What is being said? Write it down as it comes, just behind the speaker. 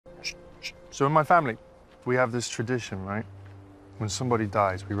So in my family, we have this tradition, right? When somebody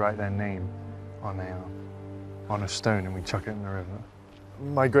dies, we write their name on a stone and we chuck it in the river.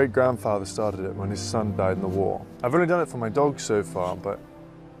 My great-grandfather started it when his son died in the war. I've only done it for my dog so far, but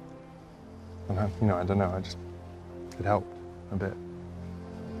you know, I don't know, it helped a bit.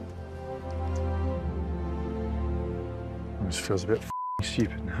 It just feels a bit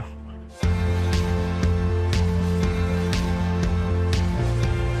stupid now.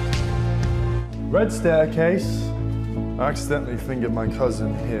 Red staircase. I accidentally fingered my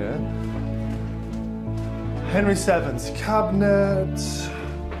cousin here. Henry VII's cabinet.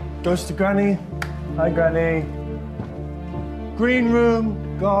 Goes to Granny. Hi, Granny. Green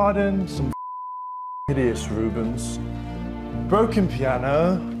room, garden, some hideous Rubens. Broken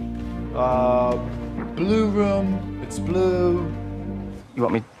piano. Blue room, it's blue. You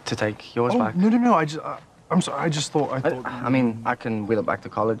want me to take yours back? No, I'm sorry, I thought... I mean, I can wheel it back to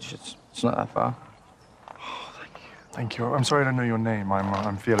college. It's not that far. Oh, thank you. Thank you. I'm sorry I don't know your name.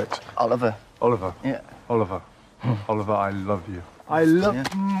 I'm Felix. Oliver. Oliver? Yeah. Oliver. Oliver, I love you. I love...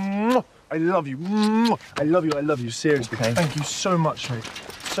 Yeah. I love you. I love you, I love you, seriously. Okay. Thank you so much, mate.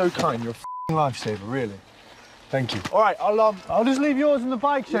 So kind, you're a lifesaver, really. Thank you. All right, I'll just leave yours in the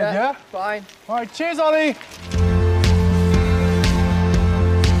bike shed, yeah? Fine. All right, cheers, Ollie.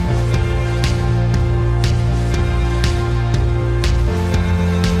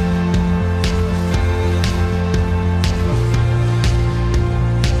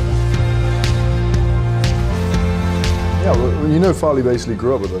 Yeah, well, you know Farley basically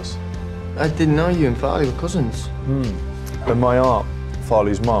grew up with us. I didn't know you and Farley were cousins. And my aunt,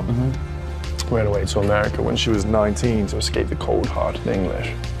 Farley's mum, went away to America when she was 19 to escape the cold-hearted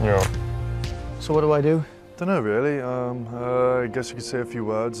English. Yeah. So what do I do? Don't know, really. I guess you could say a few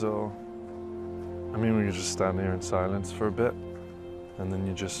words, or... I mean, we could just stand here in silence for a bit, and then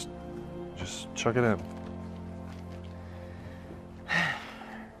you just chuck it in.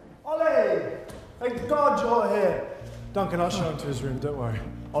 Ollie! Thank God you're here! Duncan, I'll show him to his room, don't worry.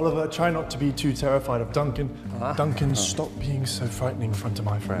 Oliver, try not to be too terrified of Duncan. Duncan, stop being so frightening in front of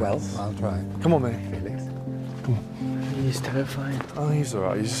my friends. Well, I'll try. Come on, mate. Felix. Come on. He's terrifying. Oh, he's all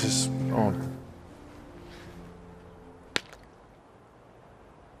right. He's just odd.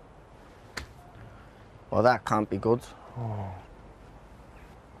 Well, that can't be good. Oh.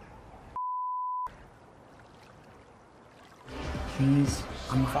 Please,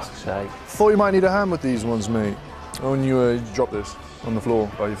 I'm fuck's sake. Thought you might need a hand with these ones, mate. When you drop this on the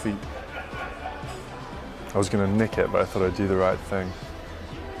floor by your feet. I was gonna nick it, but I thought I'd do the right thing.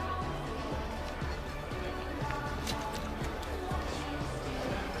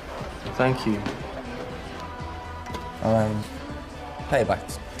 Thank you. I'll pay it back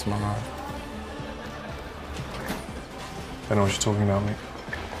tomorrow. I know what you're talking about, mate.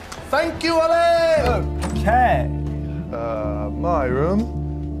 Thank you, Ollie! Okay. My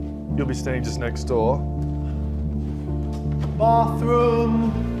room. You'll be staying just next door.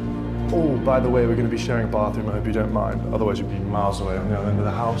 Bathroom. Oh, by the way, we're going to be sharing a bathroom. I hope you don't mind. Otherwise, you'd be miles away on the other end of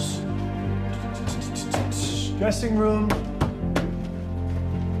the house. Dressing room.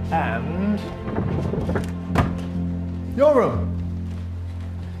 And your room.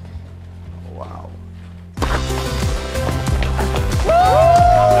 Wow.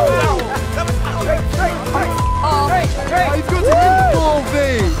 You've got to hit the ball, V.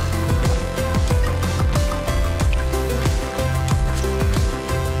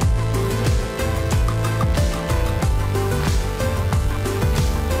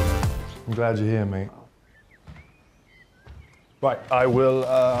 I'm glad you're here, mate. Right, I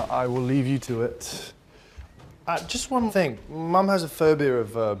will leave you to it. Just one thing. Mum has a phobia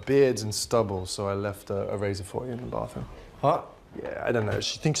of beards and stubble, so I left a razor for you in the bathroom. What? Yeah, I don't know.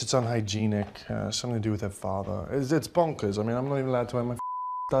 She thinks it's unhygienic, something to do with her father. It's bonkers. I mean, I'm not even allowed to wear my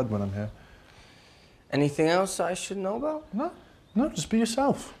stud when I'm here. Anything else I should know about? No, just be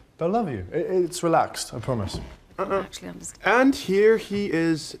yourself. They'll love you. It's relaxed, I promise. Actually, I'm just... And here he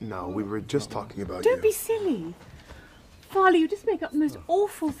is now. We were just talking about you. Don't be silly. Farley, you just make up the most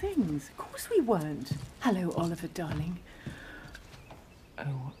awful things. Of course we weren't. Hello, Oliver, darling. Oh,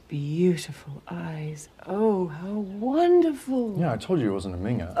 what beautiful eyes. Oh, how wonderful. Yeah, I told you it wasn't a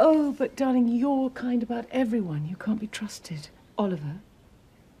minger. Oh, but darling, you're kind about everyone. You can't be trusted. Oliver,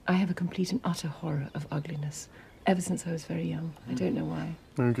 I have a complete and utter horror of ugliness. Ever since I was very young. I don't know why.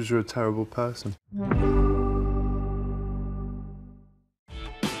 Because you're a terrible person.